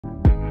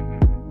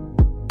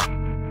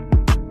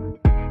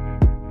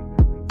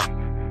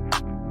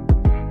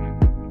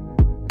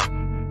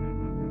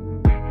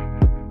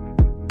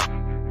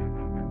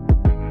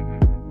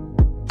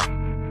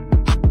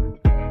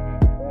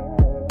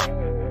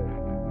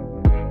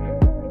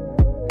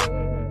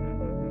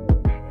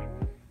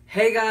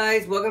Hey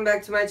guys, welcome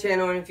back to my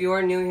channel, and if you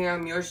are new here,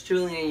 I'm yours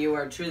truly, and you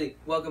are truly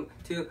welcome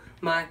to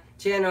my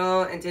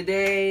channel. And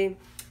today,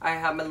 I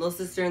have my little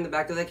sister in the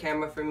back of the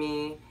camera for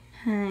me.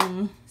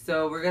 Hi.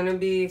 So we're gonna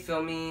be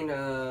filming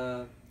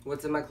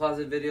what's in my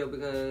closet video,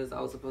 because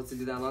I was supposed to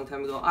do that a long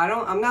time ago.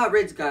 I'm not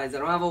rich, guys. I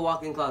don't have a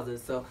walk-in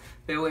closet, so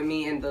bear with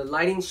me. And the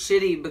lighting's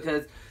shitty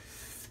because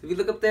if you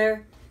look up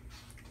there,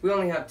 we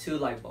only have 2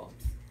 light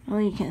bulbs.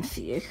 Well, you can't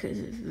see it because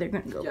they're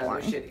gonna go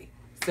blind. They're shitty.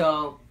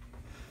 So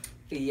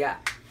yeah.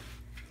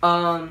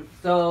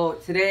 So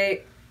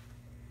today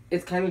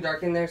it's kind of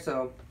dark in there,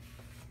 so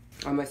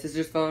on my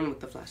sister's phone with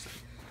the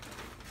flashlight.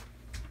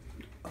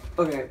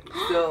 Okay,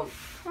 so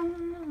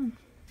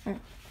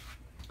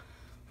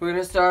we're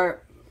gonna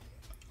start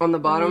on the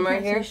bottom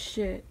right here.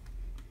 Shit.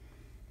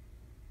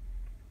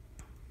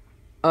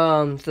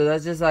 So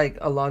that's just like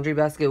a laundry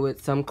basket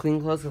with some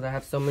clean clothes, because I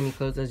have so many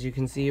clothes, as you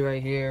can see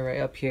right here, right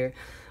up here.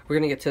 We're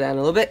gonna get to that in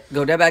a little bit.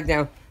 Go back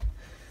down.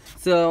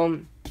 So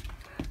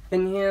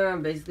in here,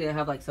 basically, I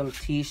have like some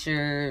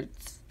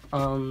t-shirts,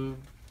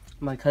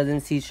 my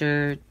cousin's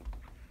t-shirt,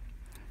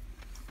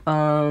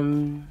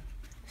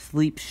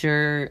 sleep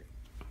shirt,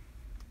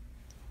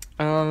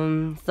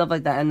 stuff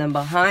like that. And then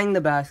behind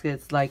the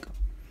baskets, like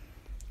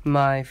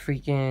my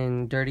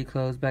freaking dirty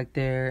clothes back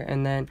there.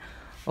 And then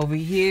over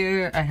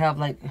here, I have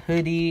like a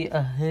hoodie,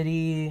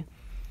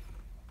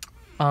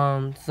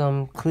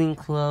 some clean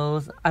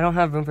clothes. I don't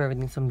have room for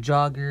everything. Some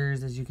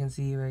joggers, as you can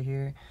see right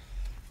here.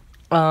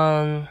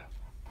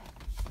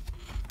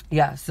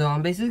 Yeah, so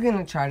I'm basically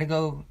gonna try to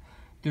go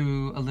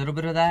through a little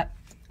bit of that,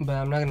 but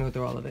I'm not gonna go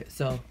through all of it.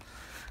 So,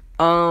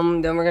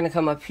 then we're gonna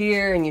come up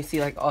here, and you see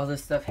like all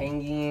this stuff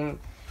hanging,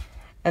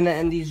 and then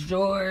in these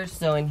drawers.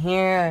 So in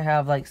here, I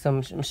have like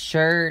some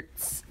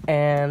shirts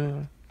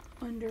and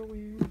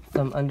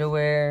some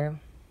underwear.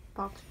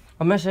 Box.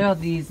 I'm gonna show y'all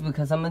these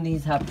because some of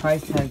these have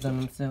price tags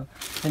on them. So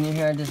then in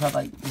here, I just have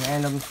like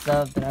random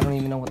stuff that I don't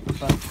even know what the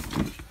fuck.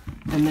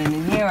 And then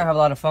in here, I have a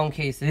lot of phone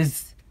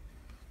cases.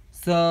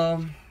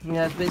 So,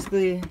 yeah, it's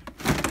basically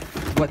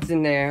what's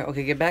in there.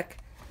 Okay, get back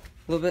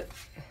a little bit.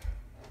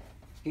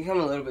 You can come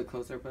a little bit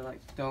closer, but,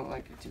 like, don't,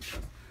 like, get too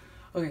close.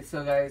 Okay,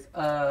 so, guys,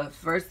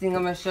 first thing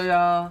I'm going to show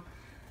y'all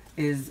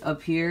is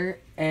up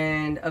here.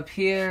 And up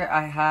here,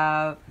 I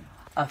have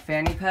a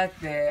fanny pack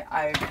that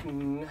I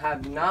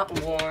have not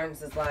worn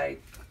since,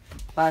 like,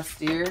 last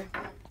year.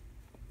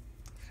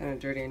 It's kind of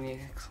dirty. I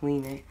need to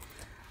clean it.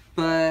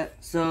 But,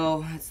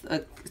 so,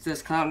 it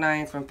says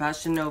Cloud9 from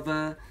Fashion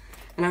Nova.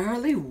 And I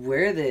hardly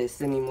wear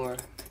this anymore.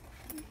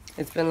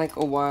 It's been like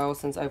a while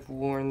since I've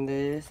worn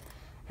this.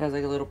 It has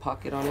like a little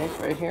pocket on it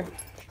right here.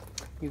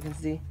 You can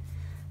see.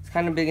 It's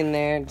kind of big in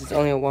there. Just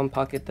only a 1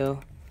 pocket though.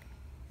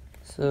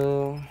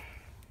 So,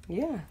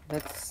 yeah.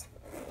 That's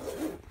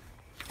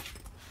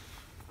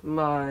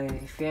my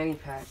fanny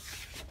pack.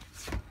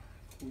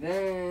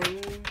 Then,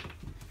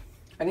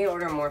 I need to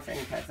order more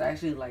fanny packs. I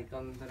actually like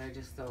them, but I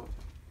just don't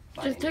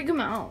buy Just take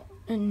them out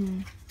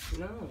and...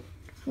 No.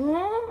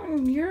 Well,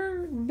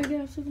 you're big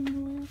ass in the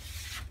way.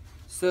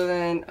 So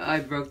then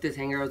I broke this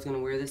hanger. I was going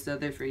to wear this the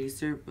other day for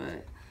Easter,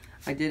 but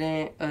I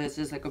didn't. It's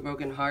just like a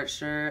broken heart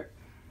shirt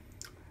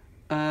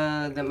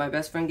that my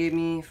best friend gave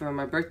me for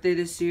my birthday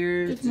this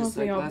year. It's just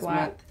like last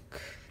month.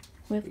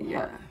 With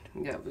yeah,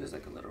 but there's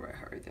like a little red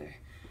heart right there.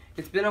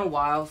 It's been a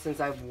while since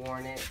I've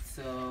worn it,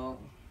 so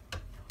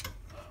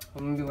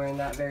I'm going to be wearing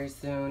that very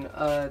soon.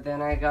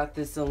 Then I got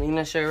this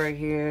Selena shirt right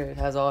here. It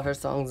has all her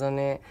songs on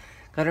it.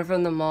 Got it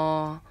from the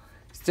mall.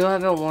 Still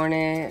haven't worn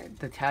it.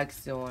 The tag's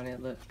still on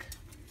it, look.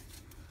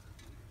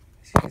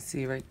 As you can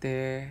see right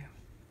there.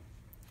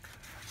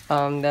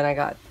 Then I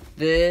got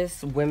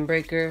this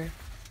windbreaker.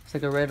 It's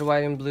like a red,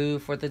 white, and blue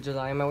 4th of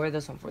July. I might wear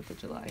this on 4th of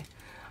July.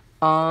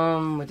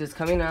 Which is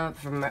coming up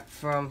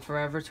from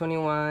Forever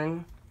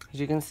 21. As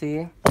you can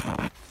see.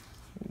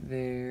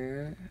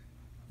 There.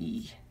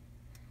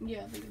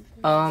 Yeah.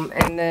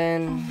 And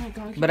then, oh my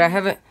God, but I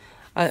haven't,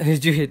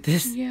 did you hit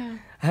this? Yeah.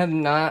 I have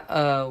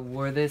not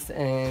wore this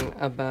in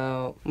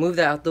about, move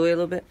that out the way a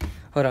little bit.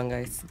 Hold on,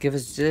 guys. Give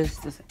us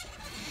just a second.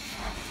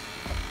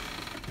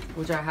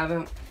 Which I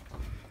haven't.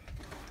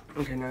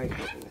 Okay, now you're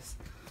holding this.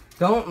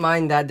 Don't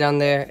mind that down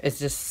there. It's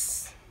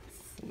just,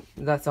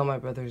 that's on my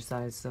brother's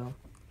side, so.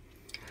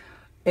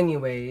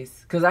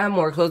 Anyways, because I have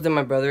more clothes than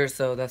my brother,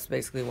 so that's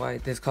basically why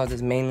this closet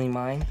is mainly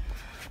mine.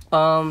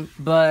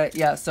 But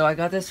yeah, so I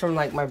got this from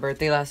like my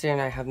birthday last year,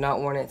 and I have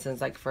not worn it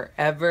since like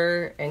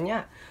forever, and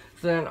yeah.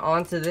 So then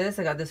on to this,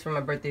 I got this for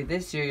my birthday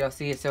this year. Y'all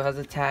see it still has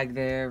a tag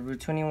there. Route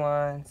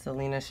 21,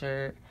 Selena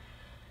shirt.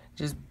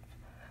 Just,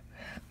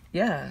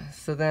 yeah.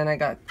 So then I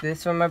got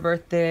this for my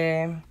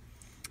birthday.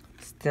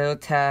 Still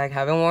tag.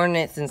 Haven't worn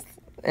it since,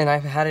 and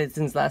I've had it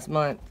since last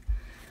month.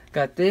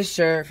 Got this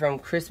shirt from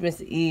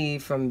Christmas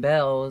Eve from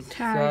Bells.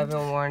 Tagged. So I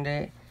haven't worn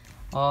it.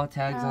 All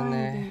tags on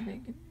there.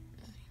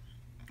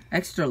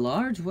 Extra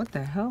large? What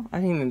the hell? I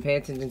didn't even pay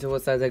attention to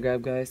what size I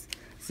grabbed, guys.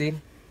 See?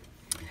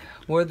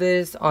 Wore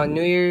this on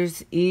New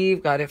Year's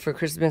Eve. Got it for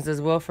Christmas as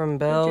well from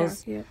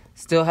Bells.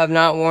 Still have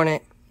not worn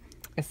it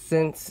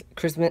since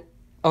Christmas.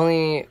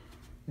 Only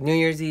New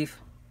Year's Eve.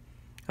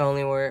 I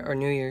only wear it or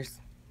New Year's.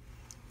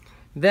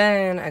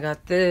 Then I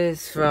got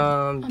this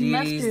from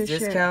D's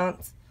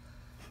Discounts.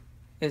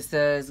 It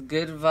says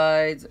good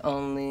vibes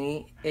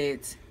only.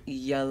 It's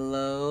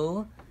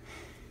yellow.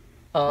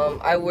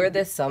 I wear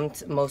this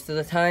most of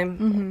the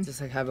time.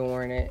 Just like haven't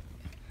worn it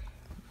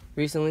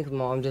recently because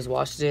mom just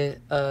washed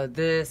it.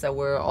 This I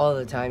wear all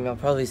the time. Y'all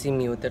probably see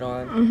me with it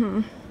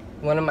on.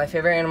 One of my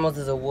favorite animals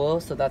is a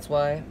wolf, so that's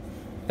why.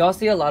 Y'all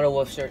see a lot of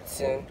wolf shirts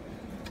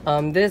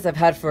soon. This I've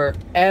had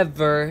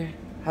forever.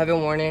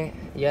 Haven't worn it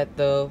yet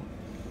though.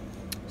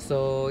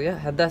 So yeah,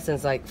 had that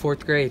since like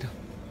 4th grade.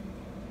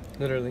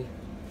 Literally.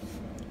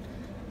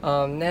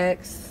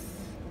 Next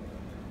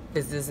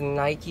is this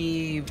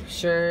Nike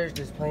shirt,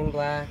 just plain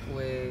black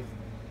with,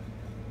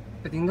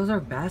 I think those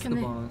are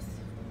basketballs.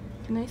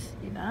 Can I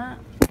see that?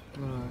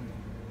 Hold on.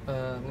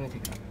 Let me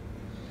take that.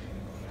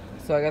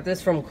 So I got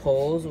this from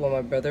Kohl's when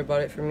my brother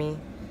bought it for me.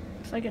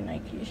 It's like a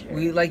Nike shirt.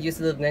 We like used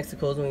to live next to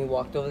Kohl's when we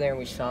walked over there and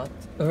we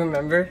shopped.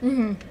 Remember?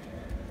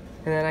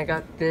 And then I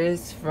got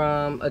this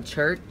from a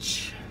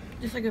church.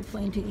 Just like a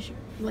plain t-shirt.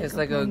 It's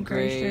like a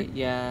gray,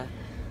 yeah.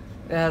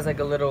 It has like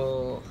a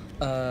little,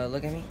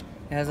 look at me.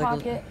 It has like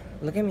pocket.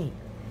 Look at me.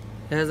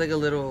 It has like a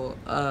little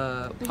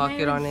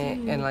pocket on it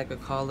and like a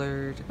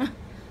collared.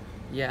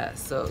 Yeah,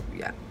 so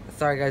yeah.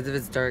 Sorry guys if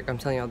it's dark. I'm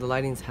telling y'all the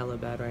lighting's hella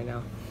bad right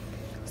now.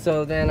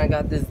 So then I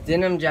got this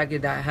denim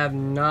jacket that I have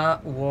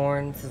not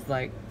worn since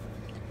like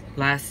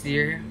last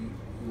year.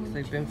 It's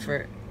like been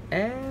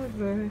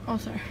forever. Oh,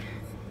 sorry.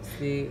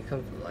 See, it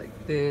comes like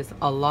this.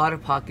 A lot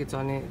of pockets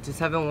on it. Just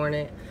haven't worn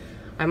it.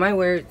 I might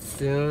wear it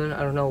soon.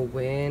 I don't know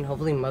when.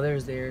 Hopefully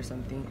Mother's Day or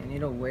something. I need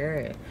to wear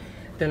it.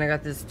 Then I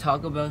got this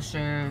Taco Bell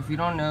shirt. If you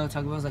don't know,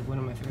 Taco Bell is like one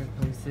of my favorite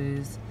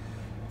places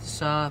to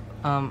shop.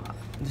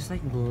 Just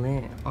like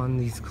lint on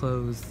these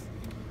clothes.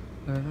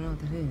 I don't know what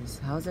that is.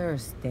 How's there a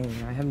stain?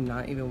 I have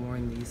not even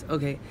worn these.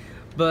 Okay,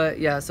 but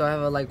yeah, so I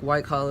have a like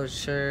white collar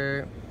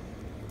shirt.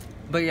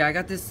 But yeah, I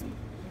got this.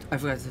 I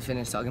forgot to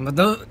finish talking, but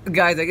those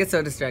guys, I get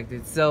so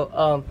distracted.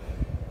 So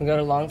we got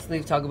a long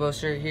sleeve Taco Bell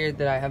shirt here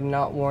that I have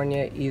not worn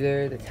yet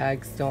either. The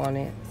tag's still on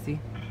it. See,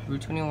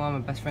 Route 21. My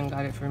best friend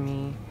got it for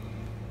me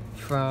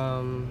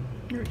from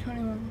Route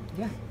 21.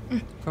 Yeah,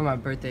 for my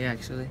birthday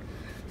actually.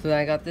 So then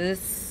I got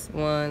this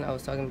one. I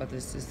was talking about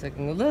this just a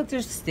second ago. Look,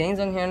 there's stains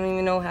on here. I don't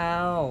even know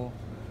how.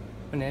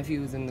 My nephew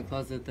was in the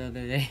closet the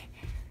other day,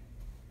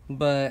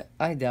 but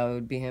I doubt it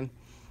would be him.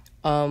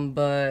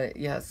 But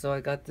yeah, so I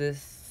got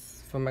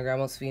this for my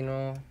grandma's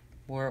funeral.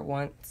 Wore it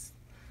once.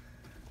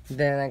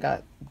 Then I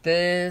got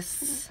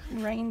this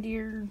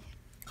reindeer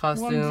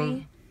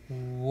costume.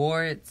 onesie.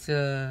 Wore it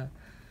to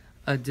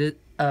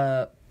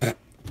a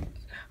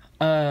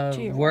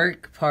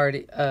work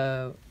party,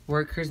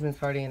 work Christmas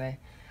party, and I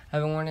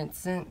haven't worn it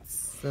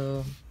since.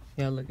 So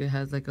yeah, look, it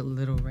has like a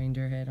little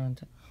reindeer head on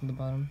the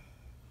bottom.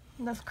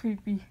 That's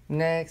creepy.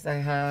 Next, I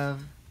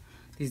have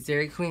these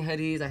Dairy Queen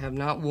hoodies I have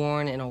not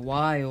worn in a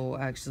while,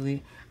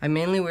 actually. I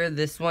mainly wear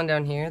this one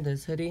down here,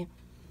 this hoodie.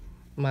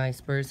 My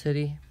Spurs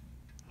hoodie.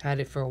 Had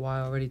it for a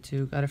while already,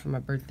 too. Got it for my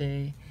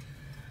birthday.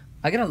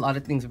 I get a lot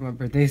of things for my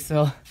birthday,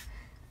 so...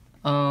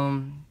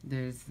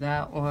 there's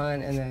that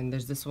one, and then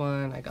there's this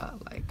one I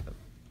got, like,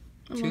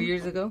 2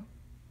 years ago.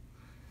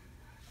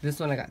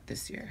 This one I got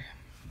this year.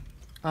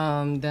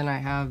 Then I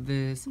have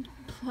this...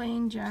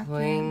 Plain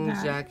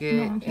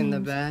jacket in the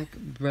back.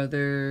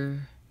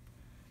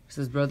 This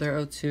is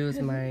Brother 02. It's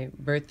my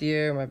birth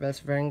year. My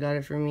best friend got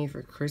it for me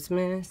for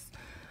Christmas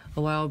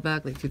a while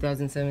back, like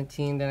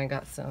 2017. Then I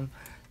got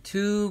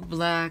two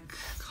black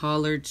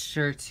collared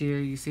shirts here.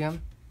 You see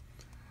them?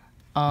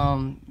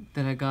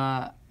 That I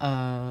got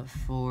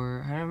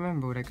for, I don't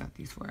remember what I got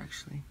these for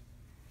actually.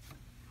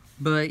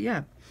 But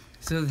yeah.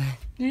 So then,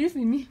 do you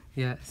see me?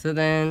 Yeah. So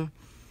then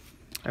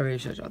I already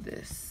showed y'all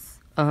this.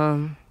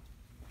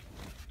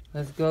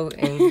 Let's go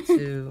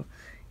into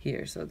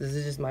here. So this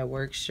is just my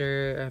work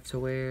shirt I have to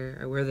wear.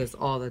 I wear this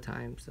all the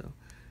time, so you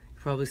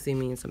probably see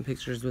me in some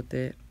pictures with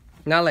it.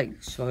 Not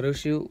like photo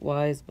shoot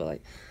wise, but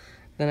like,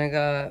 then I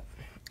got,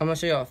 I'm gonna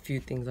show y'all a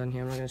few things on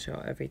here. I'm not gonna show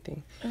y'all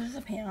everything. Is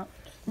this a pant?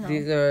 No.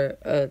 These are,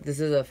 this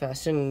is a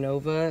Fashion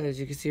Nova, as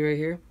you can see right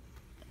here.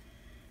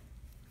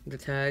 The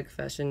tag,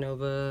 Fashion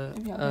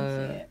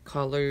Nova,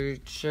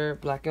 collared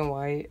shirt, black and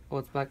white. Well,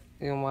 it's black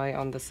and white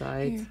on the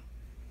sides. Here.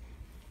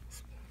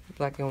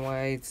 Black and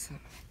white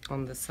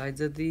on the sides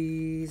of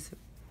these,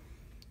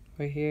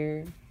 right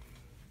here.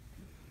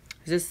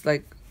 It's just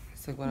like,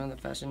 it's like one of the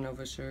Fashion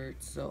Nova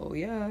shirts, so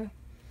yeah.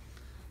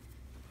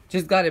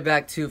 Just got it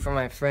back too from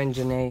my friend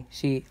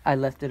Janae. I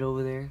left it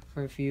over there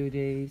for a few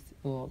days,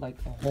 well, like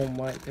a whole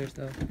month or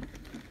so.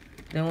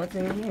 Then what's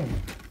in here?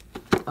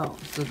 Oh,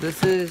 so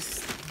this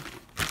is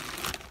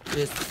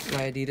just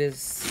my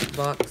Adidas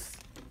box.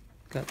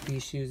 Got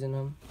these shoes in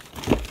them.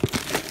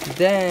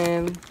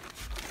 Then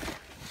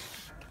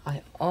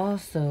I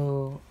want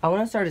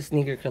to start a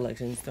sneaker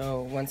collection.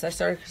 So once I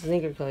start a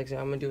sneaker collection,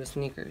 I'm gonna do a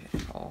sneaker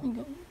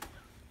haul.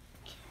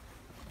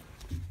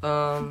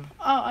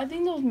 I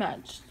think those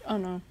matched. Oh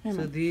no.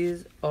 So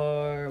these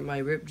are my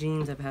ripped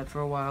jeans I've had for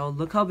a while.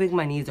 Look how big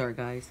my knees are,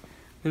 guys.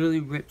 Literally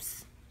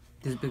rips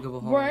this big of a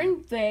hole.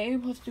 Weren't they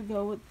supposed to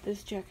go with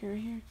this jacket right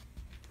here?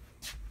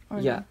 Or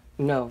Yeah.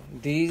 No,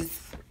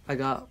 these I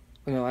got.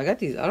 No, I got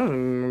these. I don't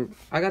remember.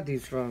 I got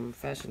these from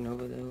Fashion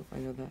Nova though. I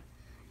know that.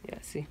 Yeah.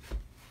 See.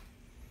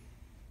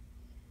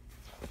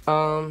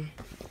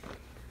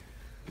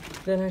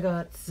 Then I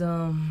got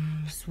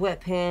some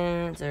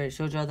sweatpants. I already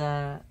showed y'all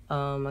that.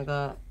 I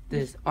got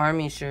this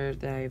army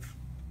shirt that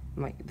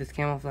this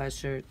camouflage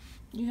shirt.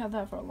 You had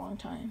that for a long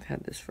time. I've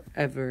had this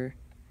forever.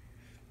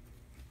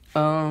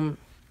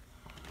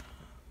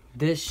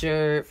 This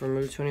shirt from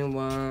Route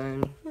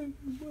 21.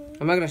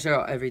 I'm not gonna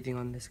show everything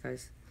on this,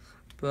 guys.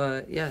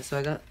 But yeah, so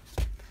I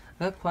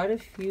got quite a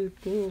few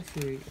things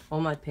here.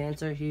 All my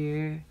pants are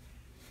here.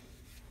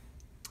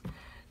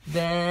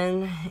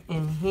 Then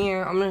in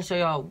here, I'm gonna show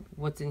y'all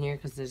what's in here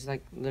because there's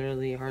like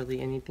literally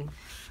hardly anything.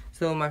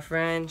 So my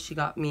friend, she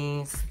got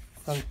me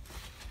some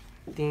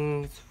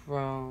things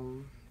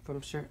from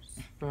shirts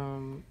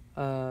from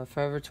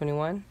Forever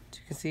 21. As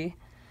you can see, it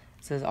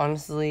says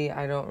honestly,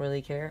 I don't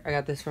really care. I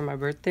got this for my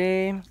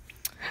birthday.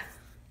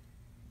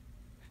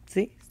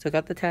 See, still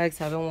got the tags.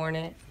 Haven't worn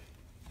it.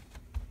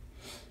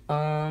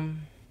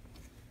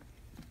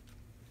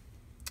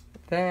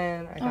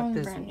 Then I got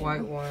this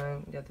white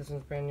one. Yeah, this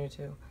one's brand new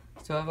too.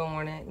 Still haven't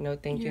worn it. No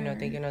thank you, no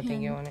thank you, no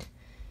thank you on it.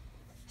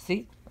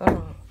 See?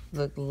 Oh,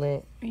 look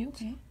lit. Are you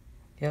okay?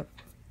 Yep.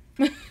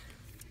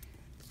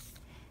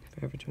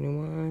 Forever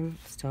 21.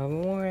 Still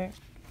haven't worn it.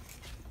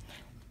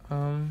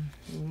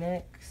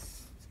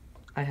 Next,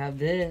 I have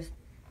this.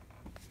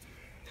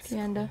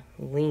 Panda.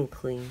 Lean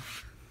Clean.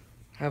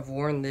 I've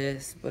worn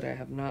this, but I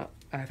have not.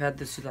 I've had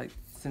this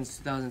since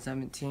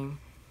 2017.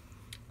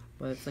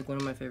 But it's like one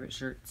of my favorite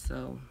shirts,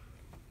 so.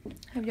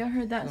 Have y'all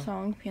heard that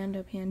song,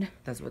 Panda Panda?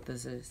 That's what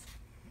this is.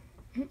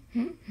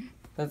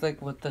 That's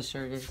like what the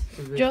shirt is.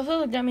 Joseph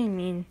looked at me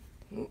mean.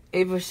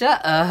 Ava,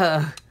 shut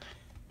up.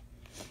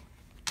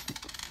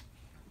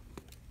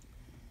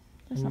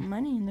 There's some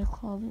money in the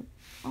closet.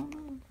 Oh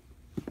no.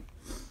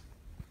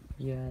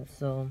 Yeah,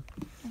 so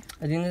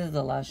I think this is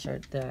the last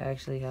shirt that I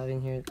actually have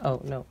in here.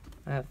 Oh no,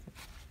 I have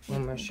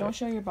one more shirt. Don't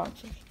show your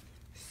boxers.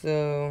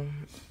 So,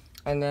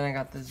 and then I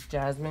got this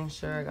Jasmine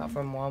shirt I got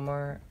from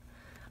Walmart.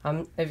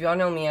 If y'all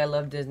know me, I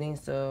love Disney,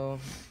 so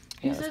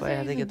yeah, that's why I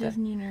had to get that.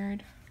 Disney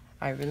nerd.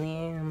 I really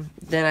am.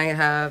 Then I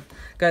have,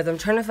 guys, I'm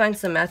trying to find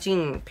some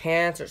matching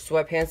pants or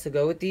sweatpants to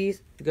go with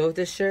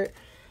this shirt,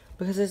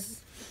 because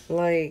it's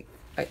like,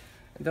 I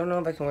don't know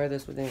if I can wear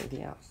this with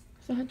anything else.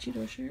 It's a Hot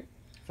Cheeto shirt.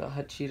 It's a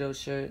Hot Cheeto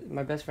shirt.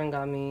 My best friend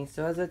got me.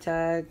 Still has a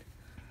tag,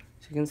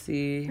 as you can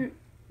see.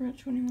 Forever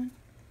 21.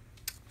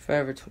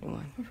 Forever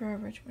 21. Or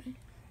Forever 20.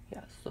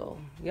 Yeah, so,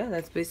 yeah,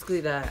 that's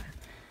basically that.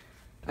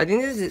 I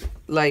think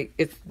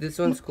this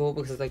one's cool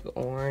because it's like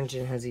orange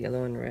and has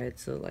yellow and red.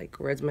 So like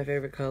red's my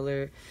favorite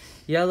color.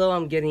 Yellow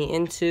I'm getting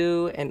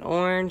into, and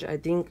orange I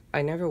think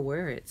I never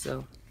wear it.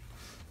 So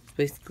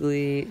that's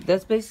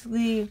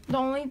basically the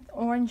only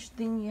orange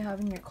thing you have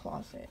in your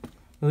closet.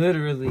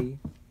 Literally.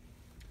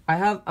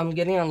 I'm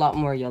getting a lot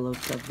more yellow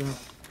stuff though.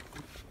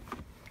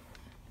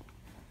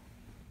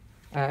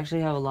 I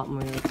actually have a lot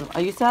more yellow stuff.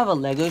 I used to have a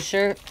Lego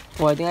shirt.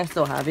 Well, I think I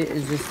still have it.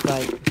 It's just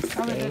like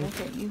I'm gonna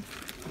look at you.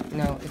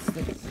 No, it's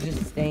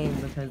just stained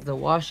because the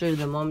washer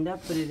the mom and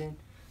dad put it in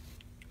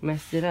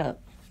messed it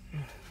up.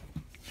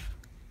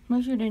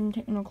 Make sure you didn't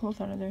take no clothes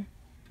out of there.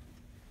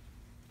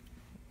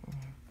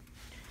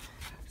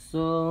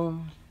 So,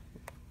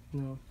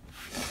 no.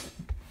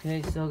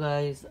 Okay, so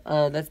guys,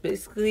 that's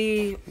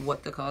basically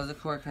what the closet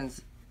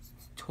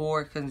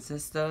tour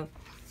consists of.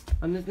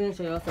 I'm just gonna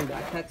show y'all some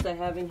backpacks I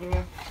have in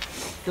here.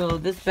 So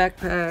this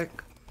backpack,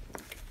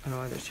 I don't know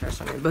why there's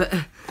trash on it, but.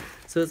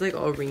 So it's like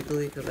all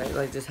wrinkly because I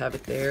like just have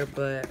it there,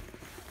 but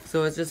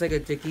so it's just like a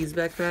Dickies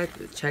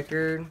backpack,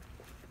 checkered.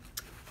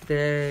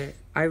 That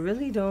I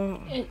really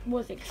don't. It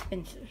was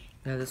expensive.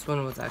 Yeah, this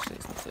one was actually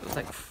expensive. It was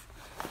like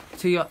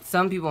to y'all.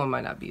 Some people it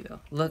might not be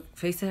though. Look,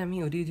 face it at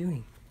me. What are you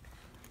doing?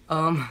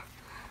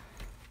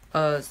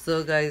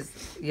 So guys,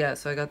 yeah.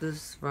 So I got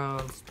this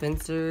from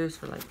Spencer's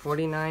for like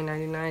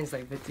 $49.99. It's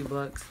like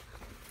 $50.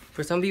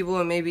 For some people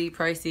it may be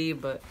pricey,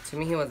 but to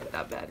me it wasn't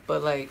that bad.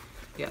 But like,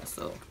 yeah.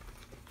 So.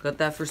 Got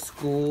that for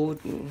school.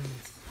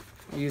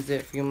 Used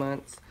it a few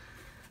months.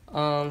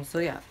 So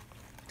yeah.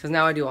 Because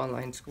now I do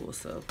online school,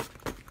 so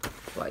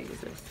that's why I use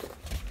this.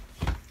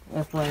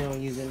 That's why I don't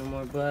use it no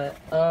more. But,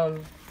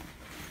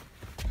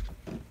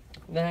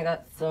 then I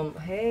got some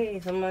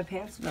of my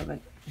pants back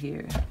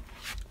here.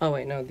 Oh,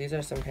 wait, no. These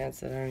are some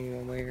pants that I don't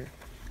even wear.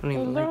 They're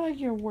like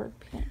your work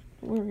pants.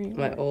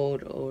 My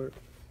old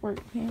work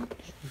pants.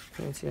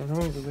 I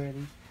don't even wear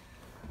these.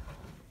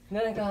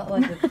 Then I got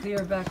like a clear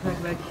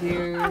backpack back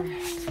here.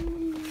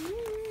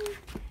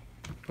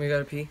 We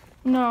gotta pee?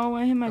 No,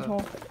 I hit my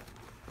toe.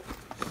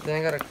 Then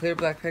I got a clear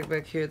backpack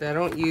back here that I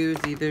don't use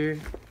either.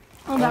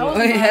 Oh, that was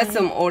mine. It has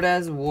some old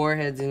ass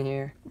warheads in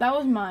here. That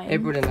was mine.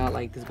 April did not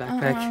like this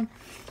backpack.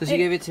 So she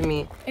gave it to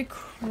me. It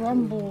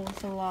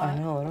crumbles a lot. I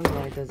know, I don't know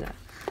why it does that.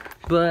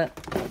 But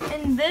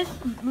and this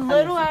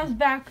little ass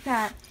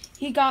backpack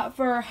he got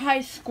for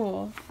high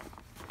school.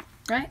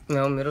 Right?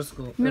 No, middle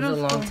school. It was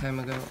a long time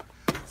ago.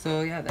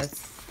 So yeah,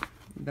 that's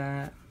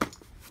that.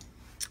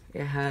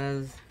 It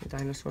has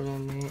dinosaurs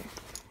on it.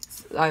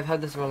 I've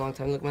had this for a long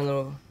time. Look, my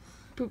little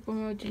poop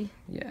emoji.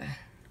 Yeah,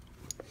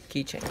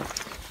 keychain.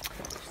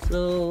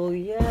 So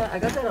yeah, I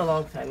got that a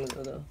long time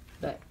ago though.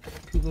 That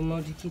poop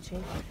emoji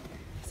keychain.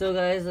 So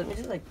guys, let me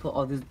just like put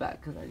all this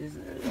back because I just.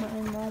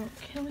 My mom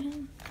kill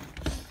him.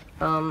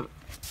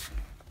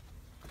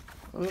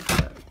 Let me put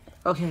that.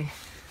 Okay,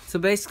 so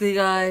basically,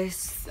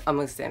 guys, I'm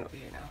gonna stand over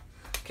here now.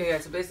 Okay,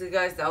 guys. So basically,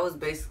 guys, that was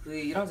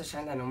basically. You don't have to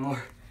shine that no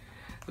more.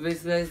 So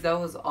basically, guys, that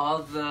was all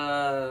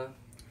the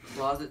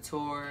closet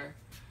tour.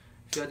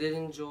 If y'all did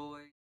enjoy.